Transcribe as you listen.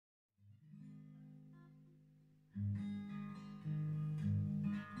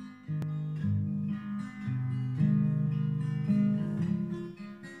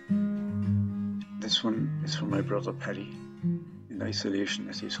This one is for my brother Paddy, in isolation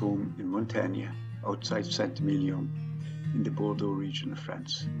at his home in Montagne, outside Saint-Emilion, in the Bordeaux region of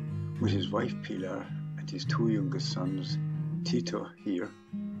France, with his wife Pilar and his two youngest sons, Tito here,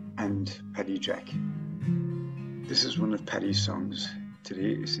 and Paddy Jack. This is one of Paddy's songs.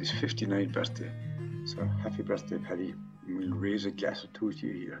 Today is his 59th birthday, so happy birthday Paddy, and we'll raise a glass or two to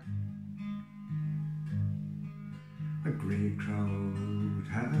you here. A great crowd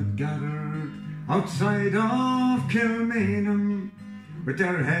had gathered outside of Kilmainham, with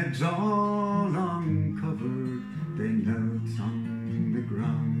their heads all uncovered, they knelt on the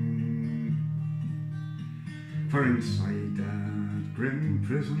ground. For inside that grim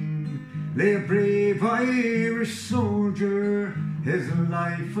prison lay a brave Irish soldier, his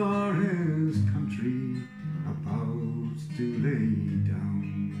life for his country about to lay down.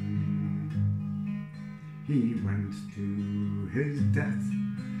 He went to his death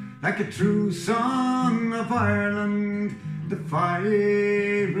like a true son of Ireland, the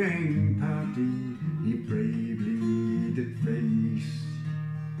firing party he bravely did face.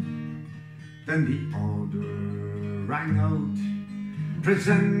 Then the order rang out,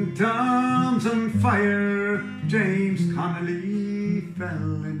 present arms and fire. James Connolly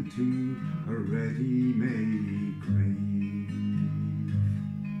fell into a ready-made grave.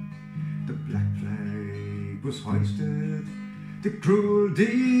 The black flag was hoisted, the cruel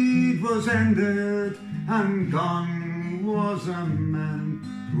deed was ended, and gone was a man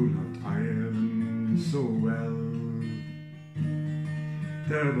who loved Ireland so well.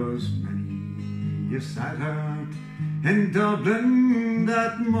 There was many a sad heart in Dublin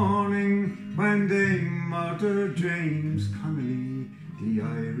that morning when they murdered James Connolly, the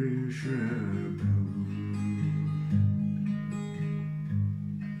Irish Rebel.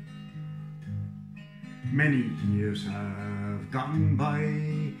 Many years have gone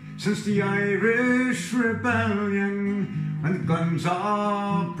by since the Irish Rebellion, when the guns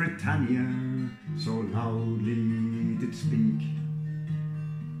of Britannia so loudly did speak.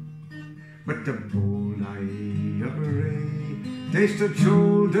 But the bold IRA, they stood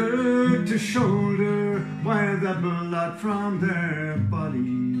shoulder to shoulder, while the blood from their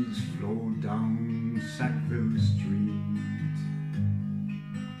bodies flowed down Sackville Street.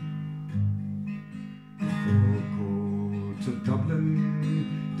 Four courts of Dublin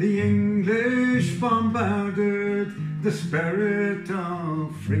the English bombarded, the spirit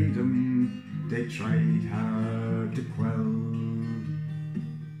of freedom they tried hard to quell.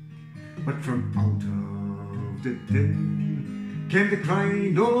 But from out of the din came the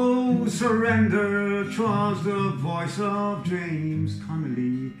cry, no surrender. 'Twas the voice of James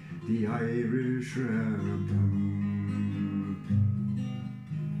Connolly, the Irish Rebel.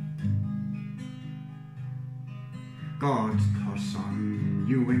 God's curse on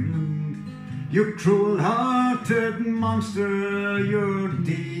you, England, you cruel-hearted monster. Your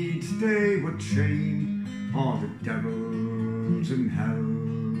deeds they would shame all the devils in hell.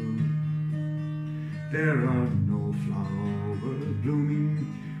 There are no flowers blooming,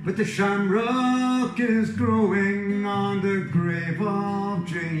 but the shamrock is growing on the grave of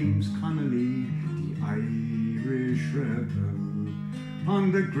James Connolly, the Irish Rebel.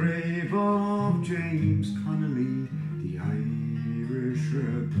 On the grave of James Connolly, the Irish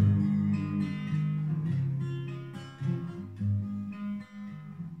Rebel.